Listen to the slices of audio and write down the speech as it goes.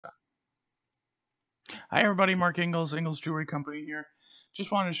Hi everybody, Mark Ingalls, Ingalls Jewelry Company here.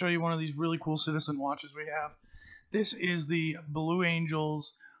 Just wanted to show you one of these really cool Citizen watches we have. This is the Blue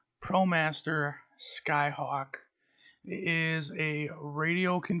Angels Promaster Skyhawk. It is a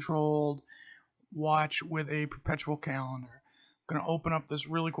radio controlled watch with a perpetual calendar. I'm going to open up this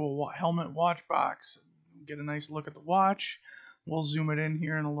really cool helmet watch box, get a nice look at the watch. We'll zoom it in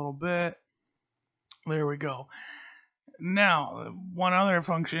here in a little bit. There we go. Now, one other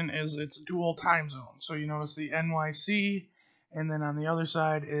function is it's dual time zone. So you notice the NYC, and then on the other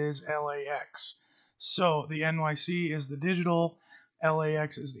side is LAX. So the NYC is the digital,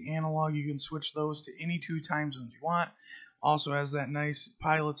 LAX is the analog. You can switch those to any two time zones you want. Also has that nice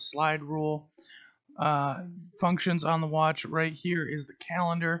pilot slide rule. Functions on the watch right here is the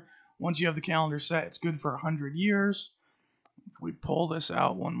calendar. Once you have the calendar set, it's good for 100 years. If we pull this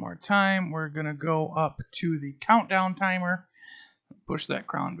out one more time, we're going to go up to the countdown timer. Push that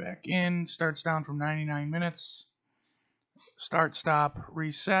crown back in. Starts down from 99 minutes. Start, stop,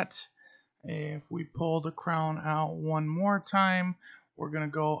 reset. If we pull the crown out one more time, we're going to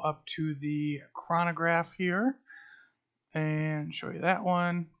go up to the chronograph here and show you that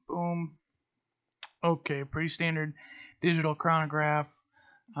one. Boom. Okay, pretty standard digital chronograph.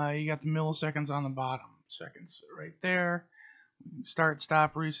 You got the milliseconds on the bottom. Seconds right there. Start,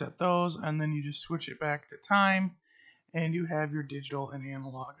 stop, reset those, and then you just switch it back to time, and you have your digital and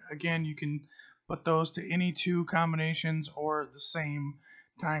analog. Again, you can put those to any two combinations or the same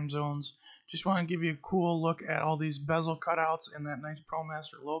time zones. Just want to give you a cool look at all these bezel cutouts and that nice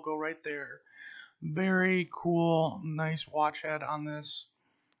ProMaster logo right there. Very cool, nice watch head on this.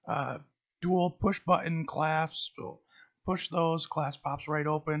 Dual push button clasps. So push those, clasp pops right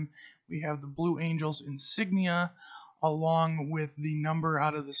open. We have the Blue Angels insignia along with the number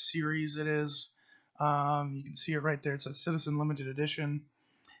out of the series it is. You can see it right there. It says Citizen Limited Edition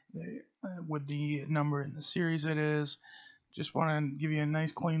with the number in the series it is. Just want to give you a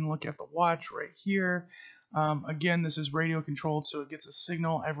nice clean look at the watch right here. Again, this is radio controlled, so it gets a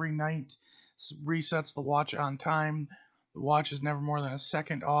signal every night, resets the watch on time. The watch is never more than a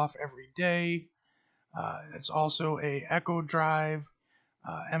second off every day. It's also a Echo Drive,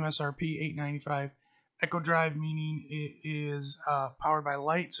 MSRP $895. Echo Drive meaning it is powered by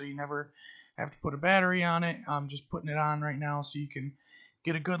light, so you never have to put a battery on it. I'm just putting it on right now so you can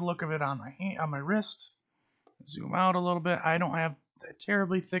get a good look of it on my hand, on my wrist. Zoom out a little bit. I don't have a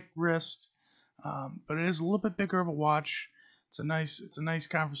terribly thick wrist, but it is a little bit bigger of a watch. It's a nice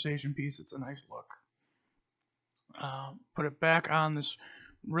conversation piece. It's a nice look. Put it back on this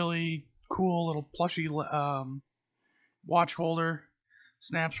really cool little plushy watch holder.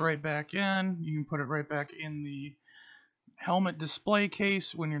 Snaps right back in. You can put it right back in the helmet display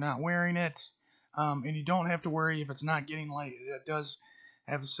case when you're not wearing it. And you don't have to worry if it's not getting light. It does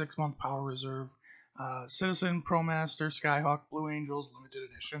have a 6-month power reserve. Citizen, Promaster, Skyhawk, Blue Angels, Limited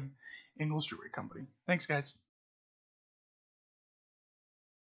Edition, Ingalls Jewelry Company. Thanks, guys.